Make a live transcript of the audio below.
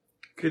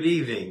Good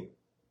evening.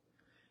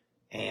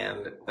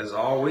 And as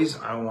always,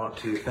 I want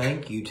to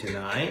thank you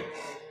tonight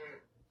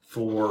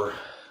for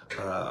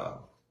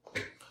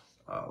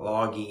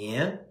logging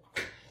in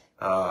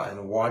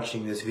and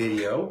watching this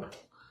video.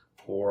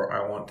 Or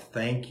I want to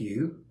thank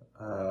you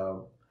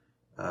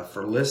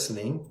for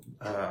listening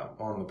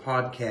on the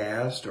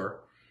podcast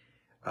or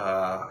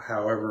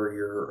however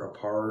you're a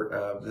part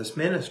of this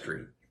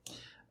ministry.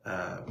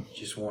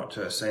 Just want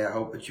to say I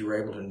hope that you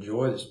were able to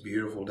enjoy this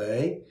beautiful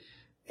day.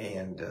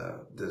 And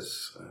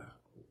this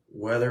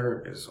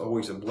weather is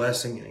always a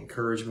blessing and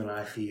encouragement,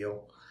 I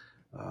feel,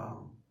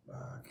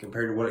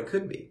 compared to what it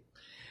could be.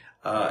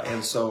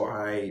 And so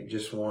I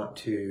just want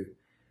to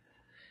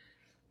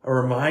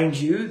remind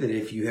you that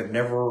if you have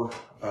never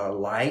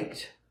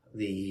liked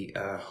the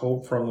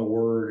Hope from the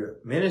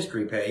Word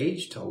ministry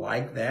page, to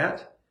like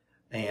that.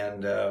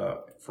 And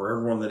for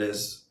everyone that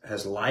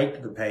has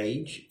liked the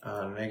page,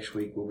 next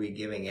week we'll be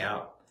giving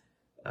out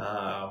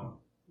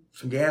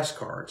some gas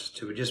cards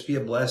to just be a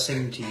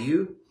blessing to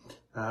you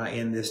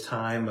in this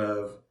time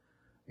of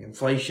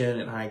inflation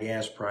and high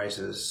gas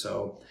prices.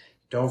 So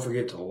don't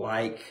forget to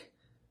like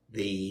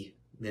the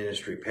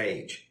ministry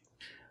page.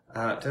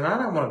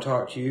 Tonight I want to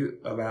talk to you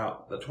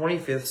about the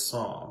 25th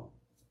Psalm.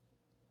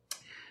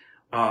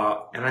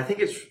 And I think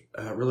it's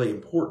really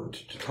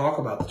important to talk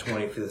about the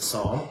 25th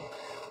Psalm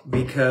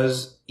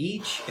because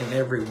each and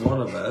every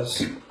one of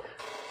us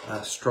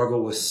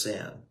struggle with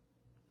sin.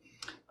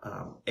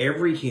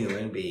 Every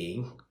human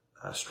being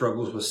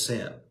struggles with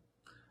sin.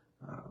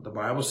 The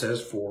Bible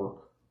says,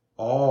 for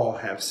all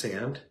have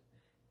sinned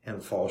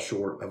and fall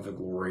short of the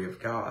glory of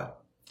God.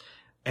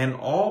 And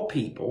all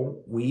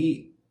people,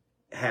 we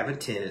have a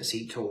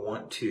tendency to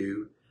want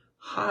to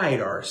hide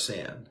our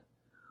sin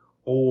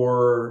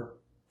or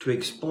to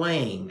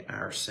explain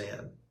our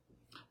sin.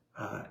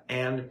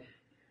 And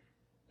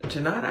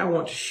tonight I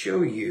want to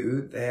show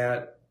you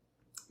that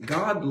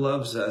God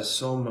loves us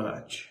so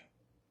much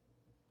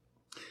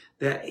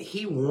that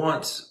He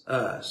wants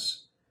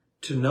us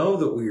to know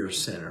that we are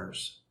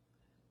sinners,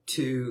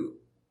 to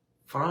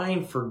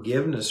find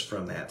forgiveness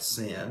from that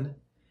sin,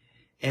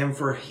 and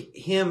for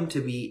Him to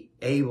be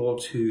able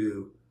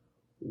to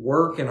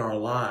work in our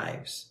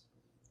lives,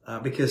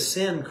 because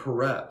sin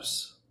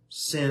corrupts,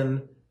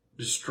 sin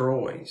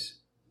destroys.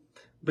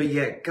 But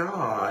yet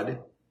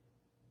God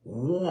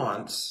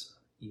wants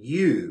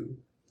you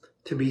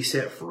to be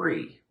set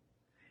free.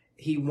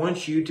 He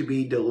wants you to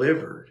be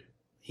delivered.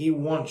 He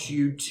wants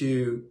you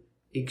to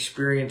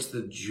experience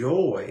the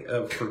joy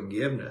of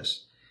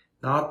forgiveness,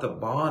 not the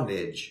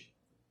bondage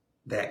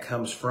that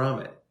comes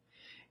from it.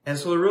 And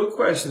so the real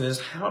question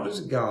is, how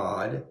does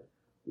God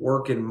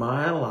work in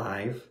my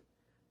life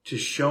to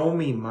show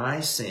me my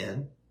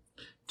sin,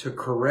 to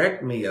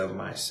correct me of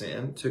my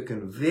sin, to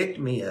convict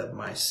me of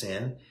my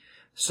sin,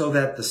 so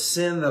that the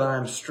sin that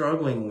I'm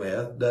struggling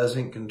with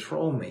doesn't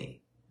control me?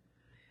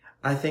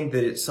 I think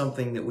that it's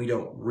something that we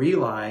don't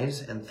realize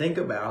and think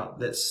about,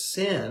 that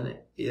sin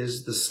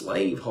is the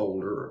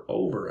slaveholder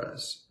over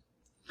us.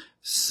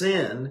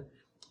 Sin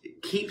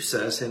keeps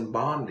us in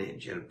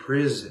bondage and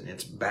prison.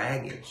 It's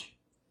baggage.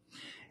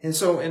 And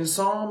so in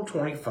Psalm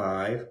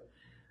 25,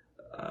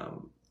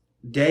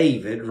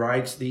 David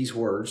writes these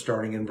words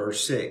starting in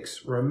verse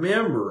 6.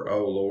 Remember,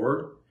 O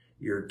Lord,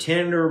 your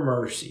tender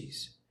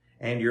mercies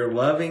and your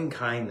loving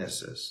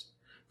kindnesses,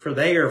 for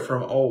they are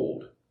from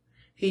old.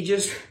 He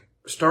just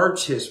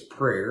starts his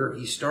prayer,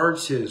 he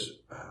starts his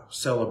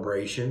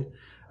celebration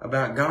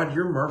about God,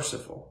 you're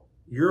merciful,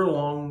 you're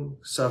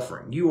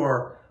long-suffering, you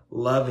are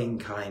loving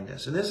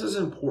kindness. And this is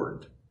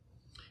important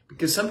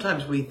because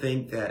sometimes we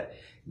think that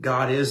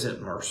God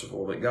isn't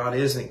merciful, that God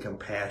isn't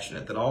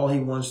compassionate, that all He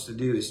wants to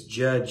do is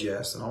judge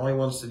us and all He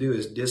wants to do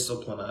is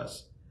discipline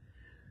us.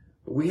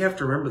 But we have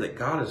to remember that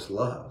God is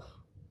love.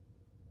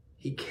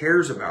 He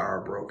cares about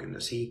our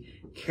brokenness.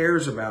 He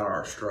cares about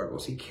our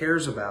struggles. He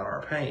cares about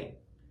our pain.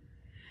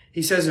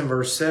 He says in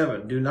verse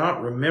 7, do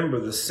not remember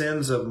the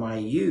sins of my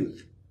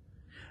youth,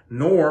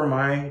 nor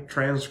my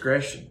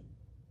transgression.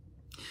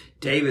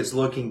 David's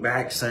looking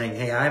back saying,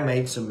 hey, I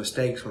made some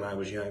mistakes when I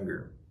was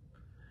younger.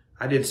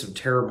 I did some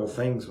terrible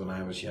things when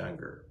I was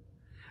younger.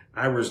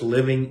 I was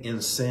living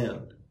in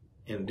sin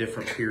in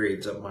different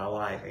periods of my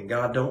life, and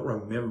God, don't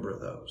remember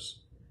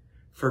those.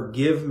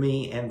 Forgive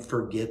me and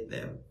forget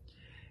them.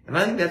 And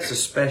I think that's a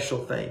special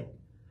thing.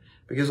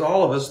 Because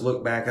all of us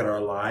look back at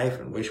our life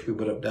and wish we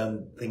would have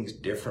done things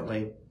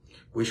differently,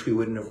 wish we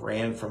wouldn't have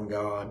ran from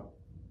God,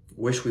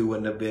 wish we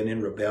wouldn't have been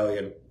in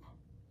rebellion.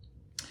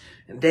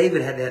 And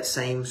David had that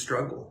same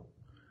struggle.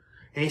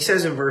 And he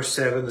says in verse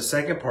 7, the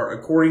second part,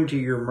 according to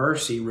your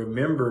mercy,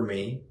 remember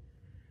me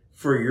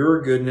for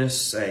your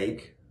goodness'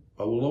 sake,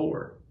 O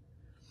Lord.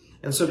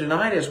 And so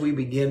tonight, as we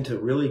begin to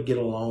really get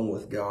along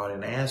with God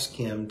and ask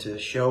Him to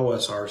show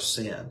us our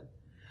sin,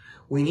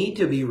 we need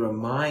to be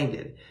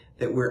reminded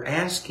that we're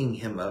asking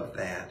Him of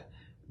that,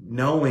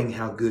 knowing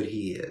how good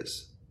He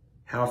is,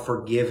 how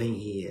forgiving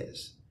He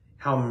is,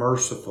 how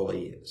merciful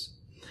He is.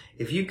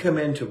 If you come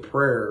into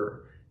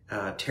prayer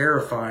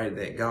terrified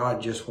that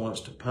God just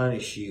wants to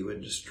punish you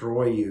and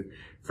destroy you,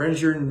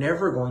 friends, you're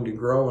never going to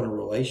grow in a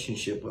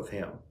relationship with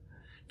Him.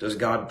 Does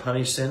God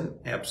punish sin?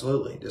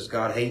 Absolutely. Does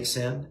God hate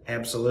sin?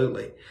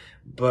 Absolutely.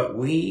 But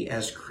we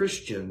as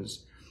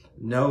Christians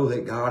know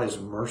that God is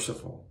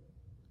merciful.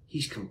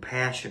 He's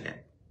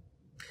compassionate.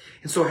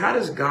 And so how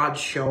does God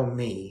show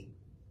me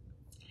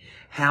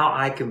how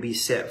I can be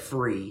set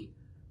free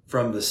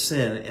from the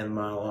sin in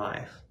my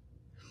life?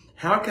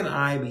 How can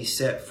I be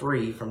set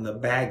free from the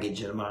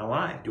baggage in my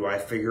life? Do I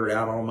figure it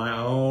out on my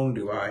own?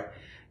 Do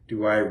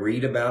I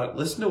read about it?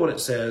 Listen to what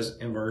it says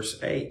in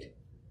verse 8.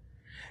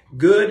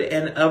 Good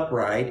and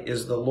upright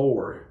is the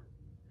Lord.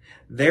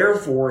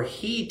 Therefore,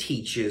 He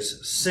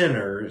teaches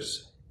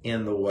sinners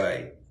in the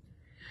way.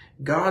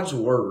 God's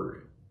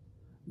Word,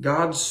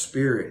 God's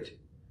Spirit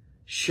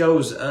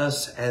shows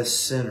us as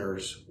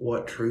sinners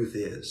what truth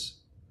is.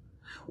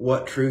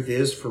 What truth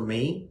is for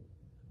me,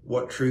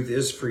 what truth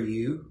is for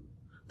you.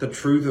 The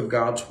truth of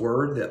God's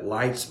Word that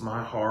lights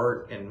my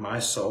heart and my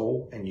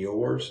soul and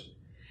yours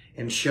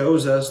and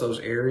shows us those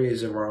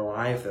areas of our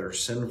life that are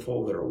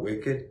sinful, that are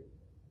wicked.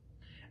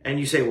 And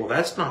you say, well,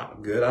 that's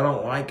not good. I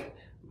don't like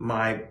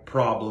my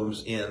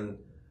problems in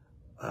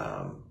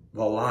the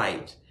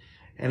light.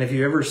 And if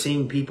you've ever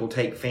seen people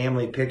take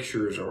family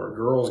pictures or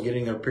girls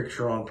getting their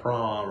picture on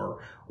prom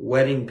or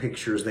wedding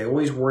pictures, they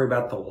always worry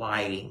about the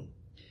lighting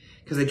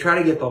because they try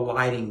to get the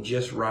lighting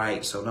just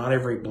right so not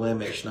every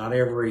blemish, not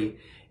every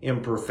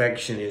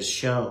imperfection is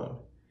shown.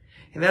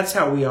 And that's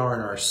how we are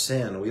in our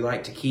sin. We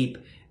like to keep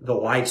the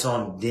lights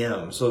on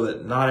dim so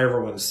that not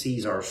everyone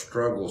sees our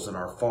struggles and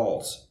our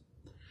faults.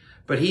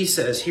 But He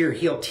says here,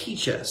 He'll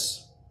teach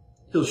us.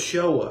 He'll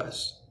show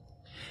us.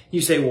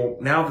 You say, well,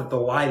 now that the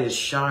light is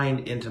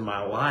shined into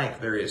my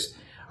life, there is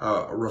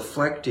a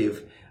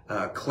reflective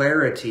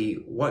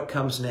clarity. What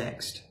comes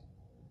next?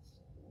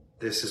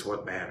 This is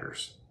what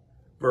matters.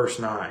 Verse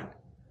 9.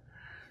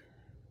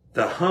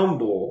 The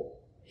humble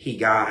He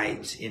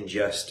guides in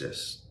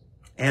justice,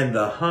 and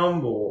the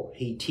humble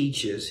He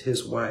teaches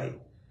His way.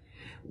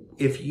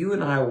 If you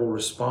and I will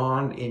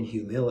respond in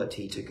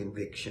humility to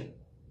conviction,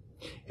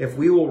 if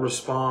we will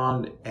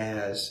respond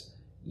as,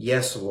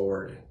 yes,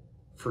 Lord,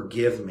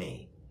 forgive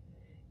me,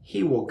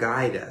 He will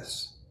guide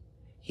us.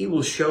 He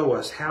will show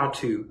us how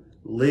to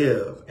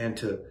live and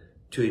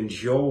to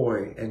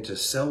enjoy and to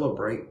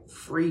celebrate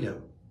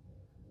freedom,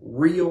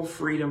 real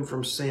freedom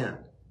from sin.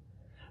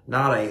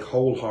 Not a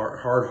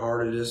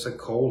hard-heartedness, a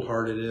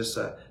cold-heartedness,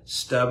 a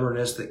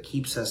stubbornness that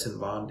keeps us in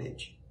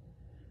bondage.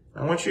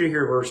 I want you to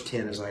hear verse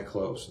 10 as I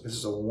close. This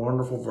is a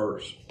wonderful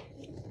verse.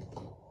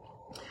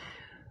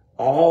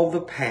 All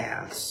the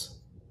paths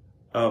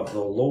of the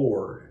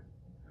Lord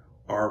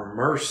are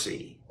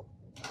mercy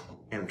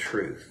and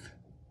truth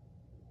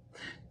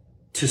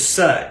to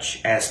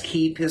such as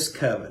keep His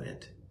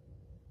covenant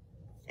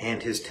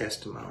and His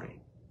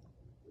testimony.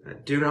 Now,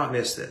 do not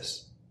miss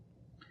this.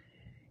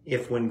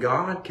 If when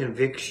God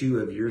convicts you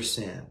of your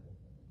sin,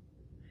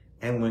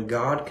 and when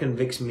God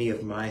convicts me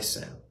of my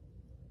sin,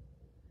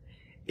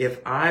 if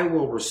I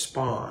will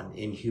respond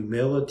in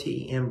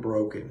humility and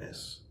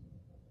brokenness,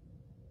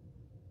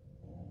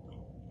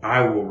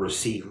 I will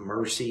receive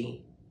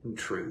mercy and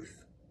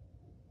truth.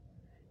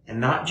 And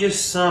not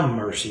just some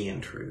mercy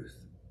and truth,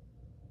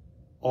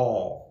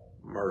 all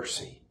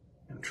mercy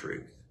and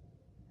truth.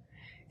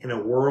 In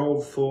a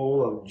world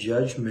full of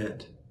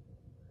judgment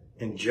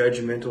and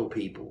judgmental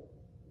people,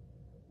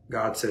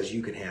 God says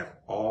you can have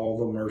all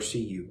the mercy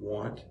you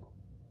want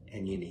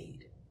and you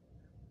need.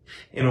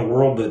 In a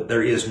world that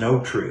there is no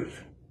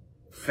truth,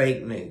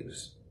 fake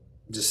news,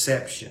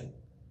 deception,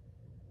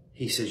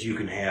 He says you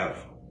can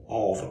have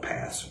all the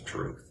paths of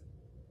truth.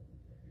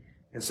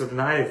 And so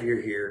tonight, if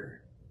you're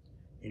here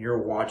and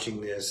you're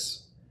watching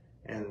this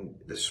and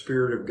the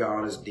Spirit of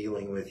God is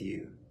dealing with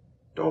you,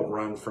 don't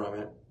run from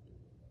it.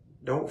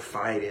 Don't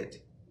fight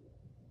it.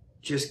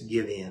 Just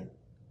give in.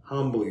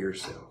 Humble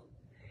yourself.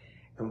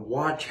 And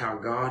watch how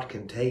God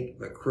can take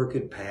the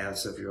crooked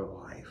paths of your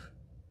life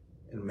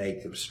and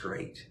make them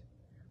straight.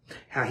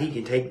 How He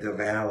can take the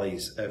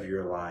valleys of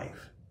your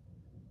life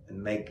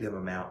and make them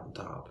a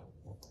mountaintop.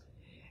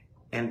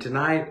 And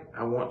tonight,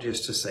 I want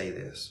just to say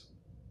this.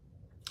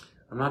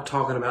 I'm not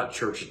talking about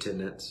church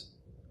attendance.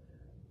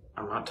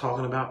 I'm not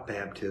talking about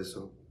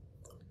baptism.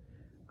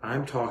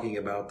 I'm talking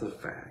about the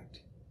fact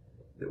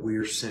that we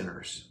are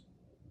sinners,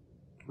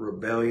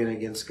 rebellion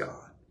against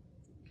God.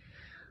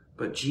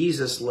 But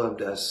Jesus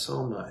loved us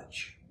so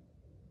much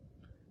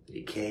that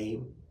He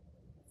came,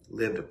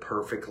 lived a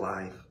perfect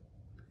life,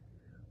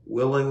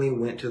 willingly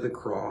went to the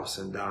cross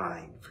and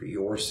died for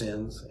your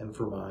sins and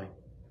for mine.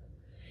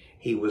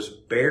 He was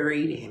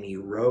buried and He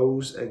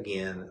rose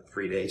again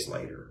 3 days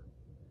later.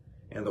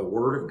 And the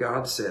Word of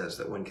God says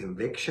that when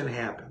conviction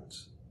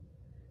happens,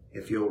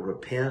 if you'll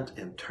repent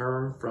and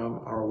turn from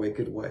our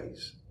wicked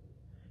ways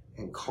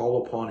and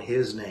call upon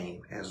His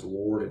name as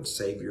Lord and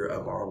Savior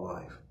of our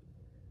life,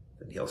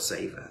 then He'll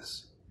save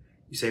us.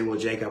 You say, well,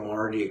 Jake, I'm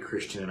already a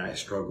Christian and I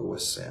struggle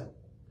with sin.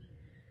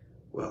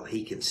 Well,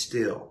 He can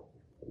still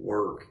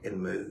work and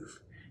move.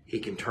 He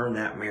can turn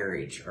that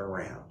marriage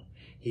around.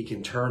 He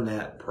can turn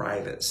that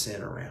private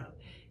sin around.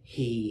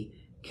 He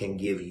can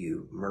give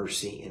you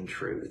mercy and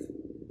truth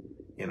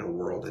in a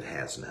world that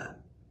has none.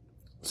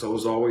 So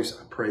as always,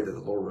 I pray that the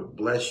Lord would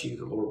bless you,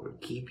 the Lord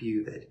would keep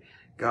you, that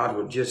God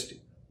would just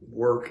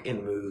work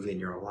and move in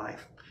your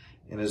life.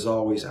 And as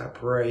always, I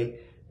pray,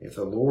 if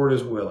the Lord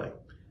is willing,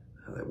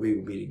 that we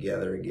will be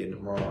together again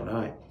tomorrow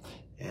night.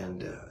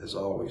 And as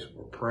always,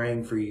 we're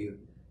praying for you.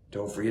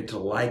 Don't forget to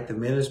like the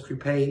ministry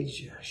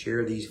page,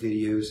 share these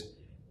videos,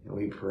 and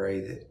we pray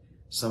that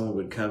someone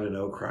would come to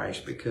know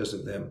Christ because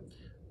of them,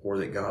 or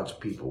that God's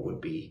people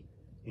would be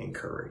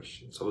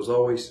encouraged. And so as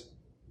always,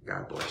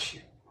 God bless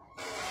you.